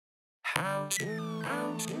Hey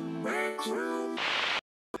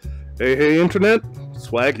Internet,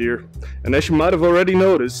 Swag here, and as you might have already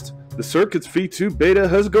noticed, the CircuitsV2 beta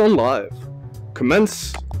has gone live.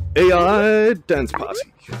 Commence AI Dance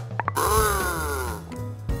Party.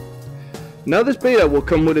 Now this beta will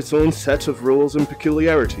come with its own set of rules and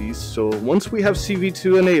peculiarities, so once we have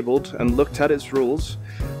CV2 enabled and looked at its rules,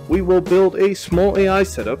 we will build a small AI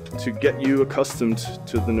setup to get you accustomed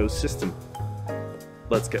to the new system.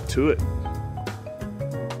 Let's get to it.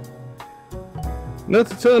 Now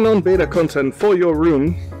to turn on beta content for your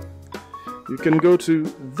room, you can go to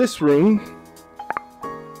this room,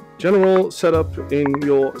 General Setup in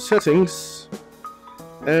your settings,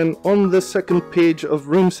 and on the second page of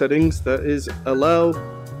room settings that is Allow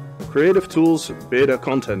Creative Tools Beta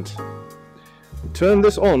Content. Turn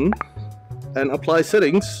this on and apply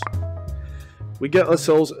settings. We get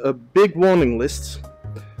ourselves a big warning list.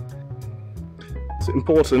 It's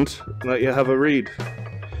important that you have a read.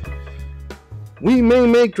 We may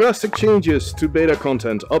make drastic changes to beta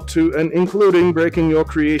content, up to and including breaking your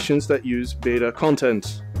creations that use beta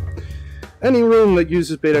content. Any room that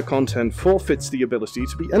uses beta content forfeits the ability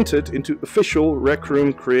to be entered into official Rec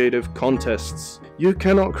Room creative contests. You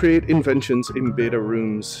cannot create inventions in beta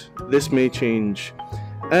rooms. This may change.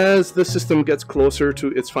 As the system gets closer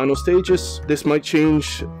to its final stages, this might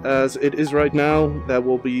change. As it is right now, there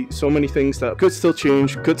will be so many things that could still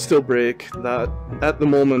change, could still break, that at the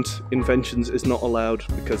moment inventions is not allowed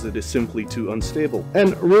because it is simply too unstable.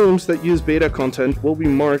 And rooms that use beta content will be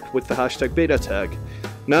marked with the hashtag beta tag.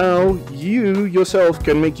 Now, you yourself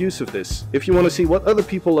can make use of this. If you want to see what other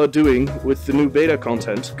people are doing with the new beta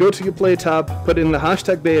content, go to your play tab, put in the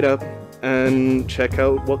hashtag beta, and check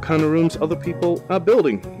out what kind of rooms other people are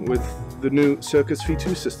building with the new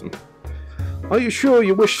CircuitsV2 system. Are you sure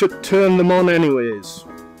you wish to turn them on anyways?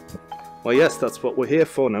 Well, yes, that's what we're here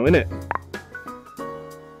for now, innit?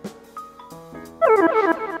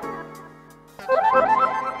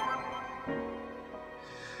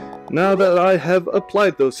 Now that I have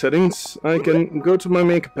applied those settings, I can go to my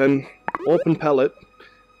Maker Pen, open Palette,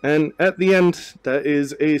 and at the end there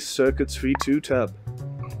is a CircuitsV2 tab.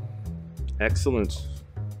 Excellent.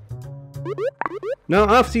 Now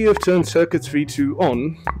after you have turned CircuitsV2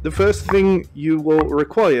 on, the first thing you will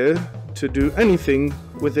require to do anything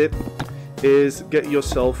with it is get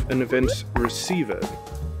yourself an event receiver.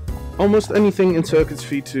 Almost anything in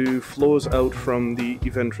CircuitsV2 flows out from the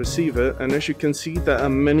event receiver, and as you can see there are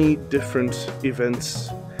many different events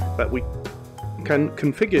that we can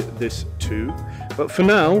configure this to, but for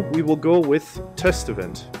now we will go with test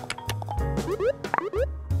event.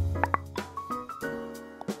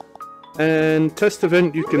 And test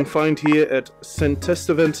event you can find here at send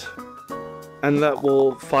test event, and that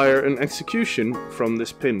will fire an execution from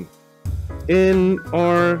this pin. In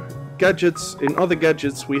our gadgets, in other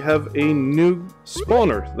gadgets, we have a new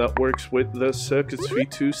spawner that works with the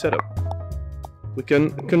CircuitsV2 setup. We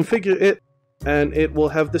can configure it, and it will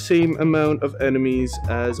have the same amount of enemies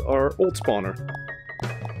as our old spawner.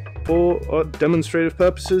 For our demonstrative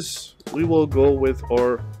purposes, we will go with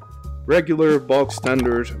our regular bog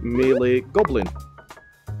standard melee goblin.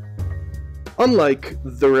 Unlike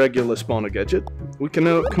the regular spawner gadget, we can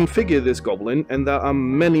now configure this goblin, and there are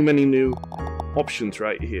many new options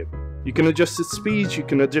right here. You can adjust its speed, you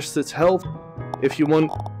can adjust its health. If you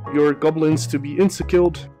want your goblins to be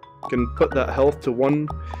insta-killed, you can put that health to 1.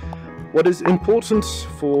 What is important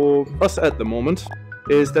for us at the moment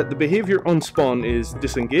is that the behavior on spawn is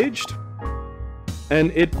disengaged, and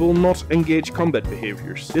it will not engage combat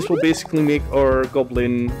behaviors. This will basically make our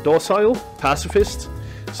goblin docile, pacifist,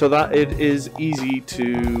 so that it is easy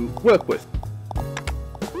to work with.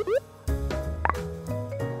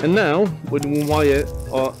 And now, when we wire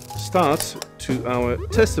our start to our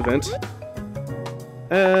test event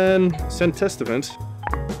and send test event,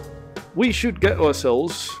 we should get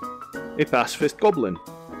ourselves a pacifist goblin.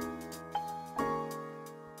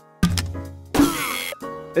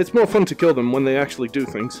 It's more fun to kill them when they actually do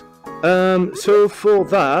things. So for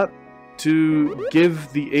that, to give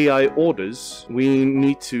the AI orders, we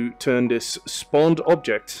need to turn this spawned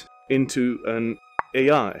object into an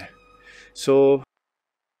AI. So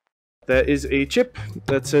there is a chip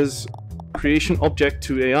that says creation object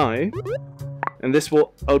to AI, and this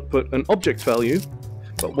will output an object value,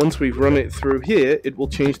 but once we run it through here, it will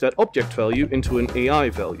change that object value into an AI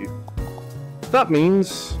value. That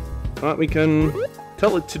means that we can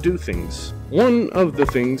tell it to do things. One of the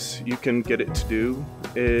things you can get it to do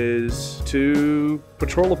is to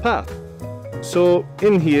patrol a path. So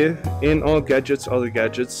in here, in our gadgets, other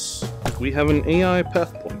gadgets, we have an AI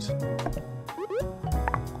path point.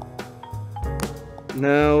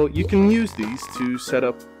 Now you can use these to set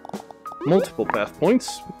up multiple path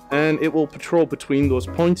points, and it will patrol between those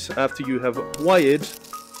points after you have wired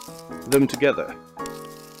them together.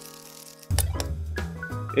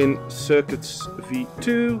 In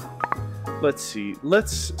CircuitsV2, let's see,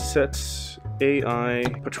 let's set AI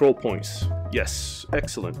patrol points. Yes,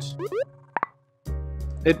 excellent.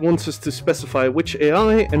 It wants us to specify which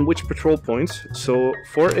AI and which patrol points. So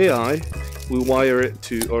for AI, we wire it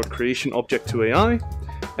to our creation object to AI,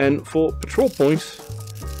 and for patrol points,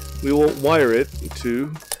 we will wire it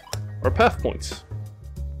to our path points.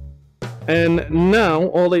 And now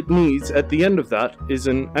all it needs at the end of that is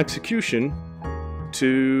an execution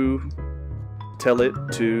to tell it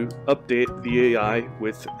to update the AI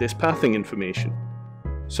with this pathing information.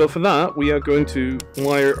 So for that, we are going to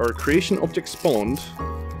wire our creation object spawned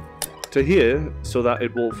to here so that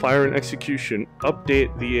it will fire an execution,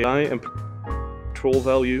 update the AI and patrol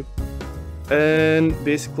value, and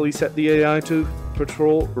basically set the AI to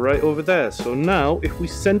patrol right over there. So now if we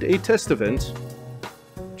send a test event,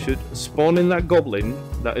 it should spawn in that goblin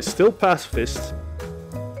that is still pacifist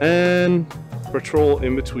and patrol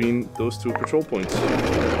in between those two patrol points.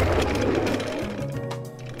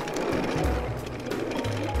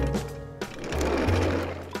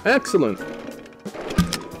 Excellent.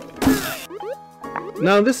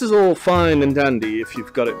 Now this is all fine and dandy if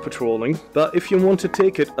you've got it patrolling, but if you want to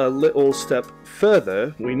take it a little step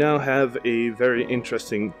further, we now have a very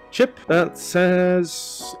interesting chip that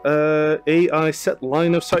says AI set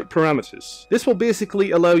line of sight parameters. This will basically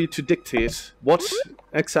allow you to dictate what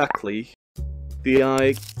exactly the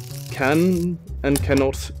AI can and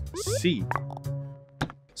cannot see.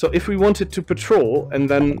 So if we wanted to patrol and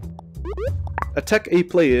then attack a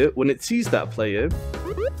player when it sees that player,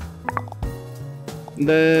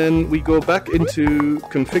 then we go back into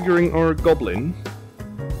configuring our goblin,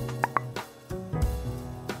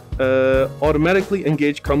 automatically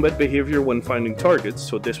engage combat behavior when finding targets,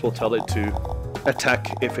 so this will tell it to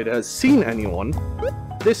attack if it has seen anyone.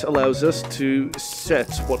 This allows us to set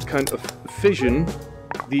what kind of vision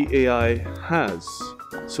the AI has.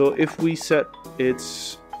 So if we set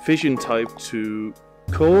its vision type to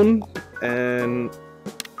cone, and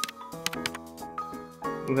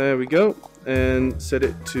there we go, and set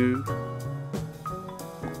it to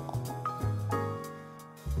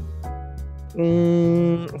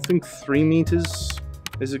I think 3 meters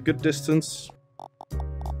is a good distance.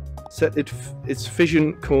 Set its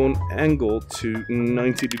vision cone angle to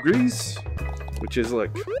 90 degrees, which is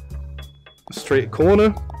like a straight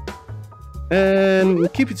corner, and we'll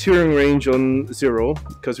keep its hearing range on 0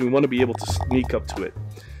 because we want to be able to sneak up to it,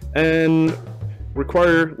 and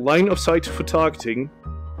require line of sight for targeting.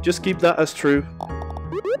 Just keep that as true.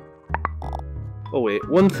 Oh wait,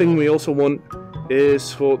 one thing we also want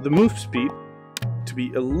is for the move speed to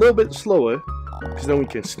be a little bit slower, because then we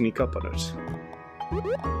can sneak up on it.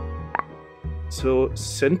 So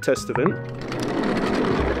send test event.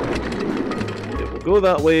 It will go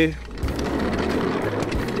that way.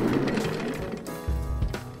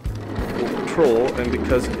 We'll patrol, and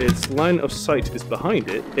because its line of sight is behind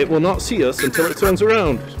it, it will not see us until it turns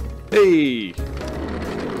around. Hey!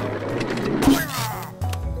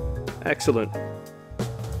 Excellent.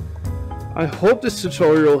 I hope this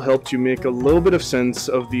tutorial helped you make a little bit of sense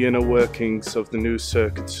of the inner workings of the new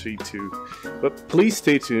CircuitsV2, but please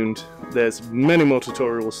stay tuned. There's many more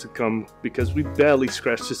tutorials to come because we barely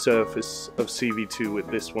scratched the surface of CV2 with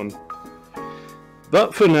this one.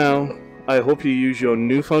 But for now, I hope you use your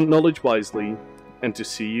newfound knowledge wisely, and to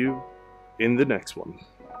see you in the next one.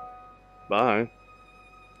 Bye.